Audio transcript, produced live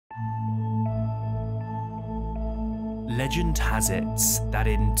Legend has it that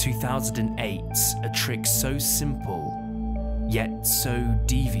in 2008, a trick so simple, yet so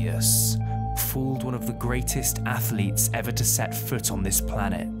devious, fooled one of the greatest athletes ever to set foot on this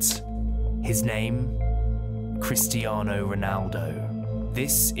planet. His name? Cristiano Ronaldo.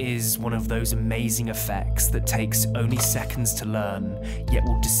 This is one of those amazing effects that takes only seconds to learn, yet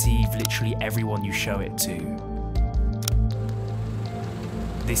will deceive literally everyone you show it to.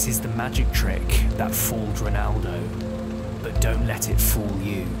 This is the magic trick that fooled Ronaldo, but don't let it fool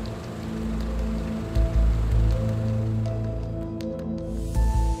you.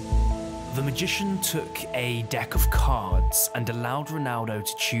 The magician took a deck of cards and allowed Ronaldo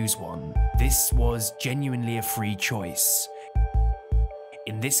to choose one. This was genuinely a free choice.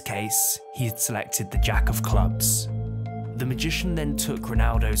 In this case, he had selected the Jack of Clubs. The magician then took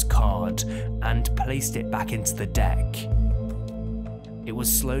Ronaldo's card and placed it back into the deck. It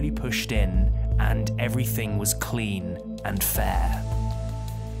was slowly pushed in, and everything was clean and fair.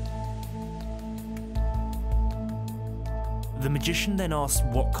 The magician then asked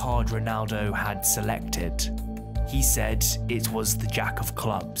what card Ronaldo had selected. He said it was the Jack of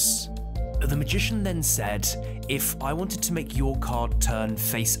Clubs. The magician then said, if I wanted to make your card turn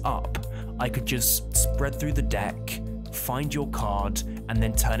face up, I could just spread through the deck, find your card, and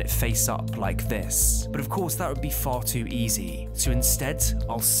then turn it face up like this. But of course that would be far too easy, so instead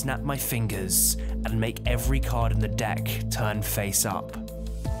I'll snap my fingers and make every card in the deck turn face up.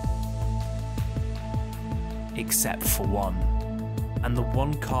 Except for one. And the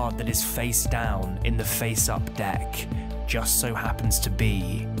one card that is face down in the face up deck just so happens to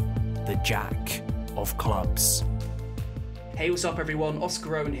be the Jack of Clubs. Hey, what's up everyone,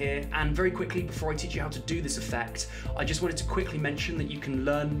 Oscar Owen here, and very quickly before I teach you how to do this effect, I just wanted to quickly mention that you can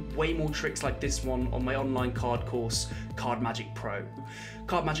learn way more tricks like this one on my online card course, Card Magic Pro.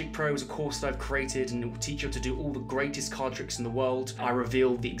 Card Magic Pro is a course that I've created and it will teach you how to do all the greatest card tricks in the world. I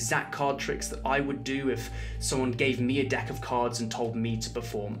reveal the exact card tricks that I would do if someone gave me a deck of cards and told me to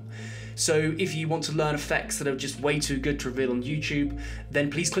perform. So if you want to learn effects that are just way too good to reveal on YouTube, then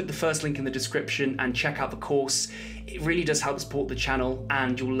please click the first link in the description and check out the course. It really does help support the channel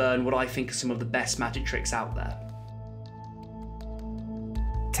and you'll learn what I think are some of the best magic tricks out there.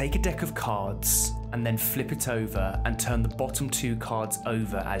 Take a deck of cards and then flip it over and turn the bottom two cards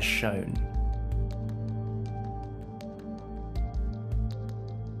over as shown.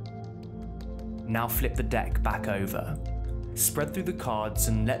 Now flip the deck back over. Spread through the cards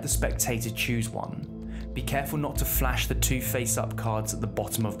and let the spectator choose one. Be careful not to flash the two face-up cards at the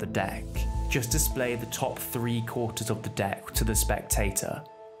bottom of the deck. Just display the top 3/4 of the deck to the spectator.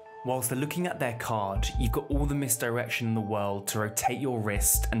 Whilst they're looking at their card, you've got all the misdirection in the world to rotate your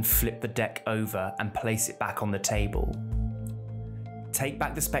wrist and flip the deck over and place it back on the table. Take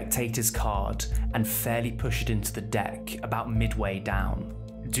back the spectator's card and fairly push it into the deck about midway down.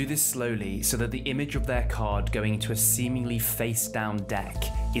 Do this slowly so that the image of their card going into a seemingly face-down deck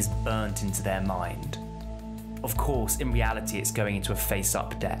is burnt into their mind. Of course, in reality it's going into a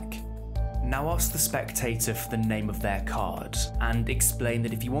face-up deck. Now ask the spectator for the name of their card, and explain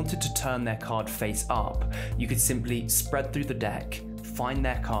that if you wanted to turn their card face up, you could simply spread through the deck, find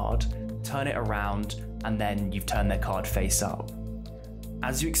their card, turn it around, and then you've turned their card face up.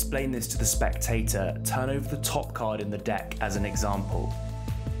 As you explain this to the spectator, turn over the top card in the deck as an example.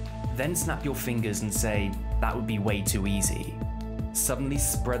 Then snap your fingers and say, that would be way too easy. Suddenly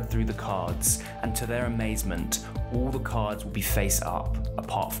spread through the cards, and to their amazement, all the cards will be face up,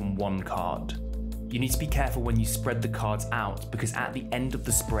 apart from one card. You need to be careful when you spread the cards out, because at the end of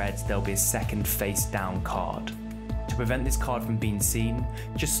the spread, there'll be a second face down card. To prevent this card from being seen,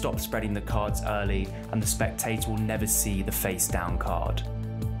 just stop spreading the cards early, and the spectator will never see the face down card.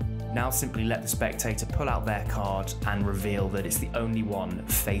 Now simply let the spectator pull out their card and reveal that it's the only one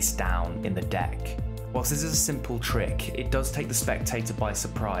face down in the deck. Whilst this is a simple trick, it does take the spectator by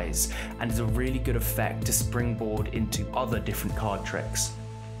surprise and is a really good effect to springboard into other different card tricks.